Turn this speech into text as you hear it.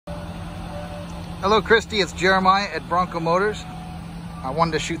Hello Christy, it's Jeremiah at Bronco Motors. I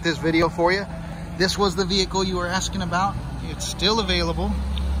wanted to shoot this video for you. This was the vehicle you were asking about. It's still available.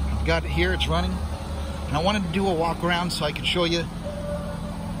 I've got it here, it's running. And I wanted to do a walk around so I could show you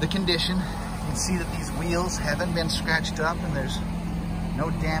the condition. You can see that these wheels haven't been scratched up and there's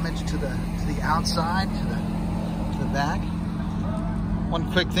no damage to the outside, to the back.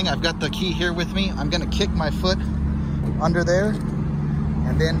 One quick thing, I've got the key here with me. I'm gonna kick my foot under there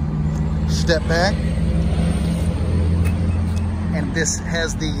and then step back, and this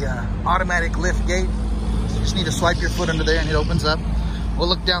has the automatic lift gate, so you just need to swipe your foot under there and it opens up. We'll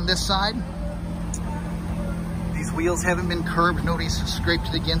look down this side. These wheels haven't been curbed, nobody's scraped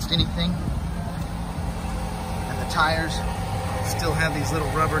it against anything, and the tires still have these little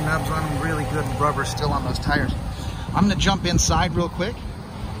rubber nubs on them, really good rubber still on those tires. I'm going to jump inside real quick,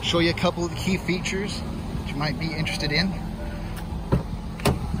 show you a couple of the key features that you might be interested in.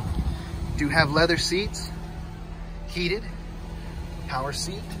 Do have leather seats, heated, power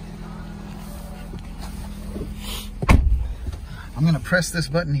seat. I'm gonna press this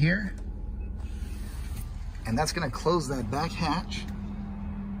button here, and that's gonna close that back hatch.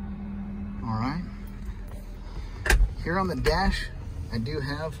 All right. Here on the dash, I do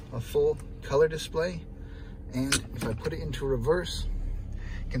have a full color display, and if I put it into reverse,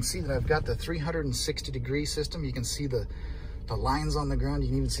 you can see that I've got the 360-degree system. You can see the lines on the ground, you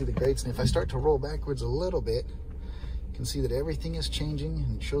can even see the grates, and if I start to roll backwards a little bit, you can see that everything is changing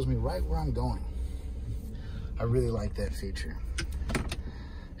and it shows me right where I'm going. I really like that feature.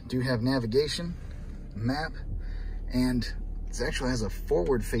 I do have navigation, map, and it actually has a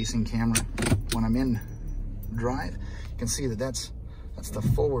forward-facing camera when I'm in drive. You can see that that's the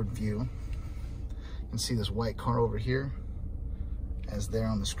forward view. You can see this white car over here as there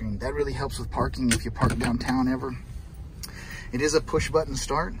on the screen. That really helps with parking if you park downtown ever. It is a push button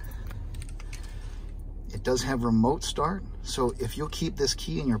start. It does have remote start. So if you'll keep this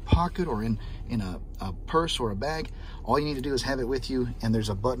key in your pocket or in a purse or a bag, all you need to do is have it with you, and there's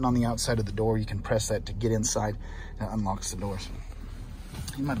a button on the outside of the door. You can press that to get inside, and it unlocks the doors.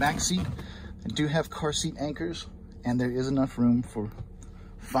 In my back seat, I do have car seat anchors, and there is enough room for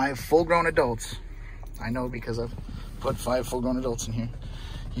 5 full-grown adults. I know because I've put 5 full-grown adults in here.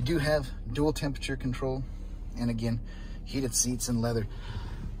 You do have dual temperature control, and again, heated seats and leather.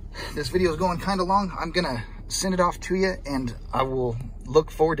 This video is going kind of long. I'm gonna send it off to you, and I will look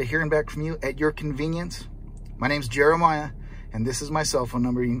forward to hearing back from you at your convenience. My name's Jeremiah, and this is my cell phone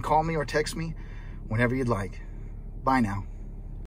number. You can call me or text me whenever you'd like. Bye now.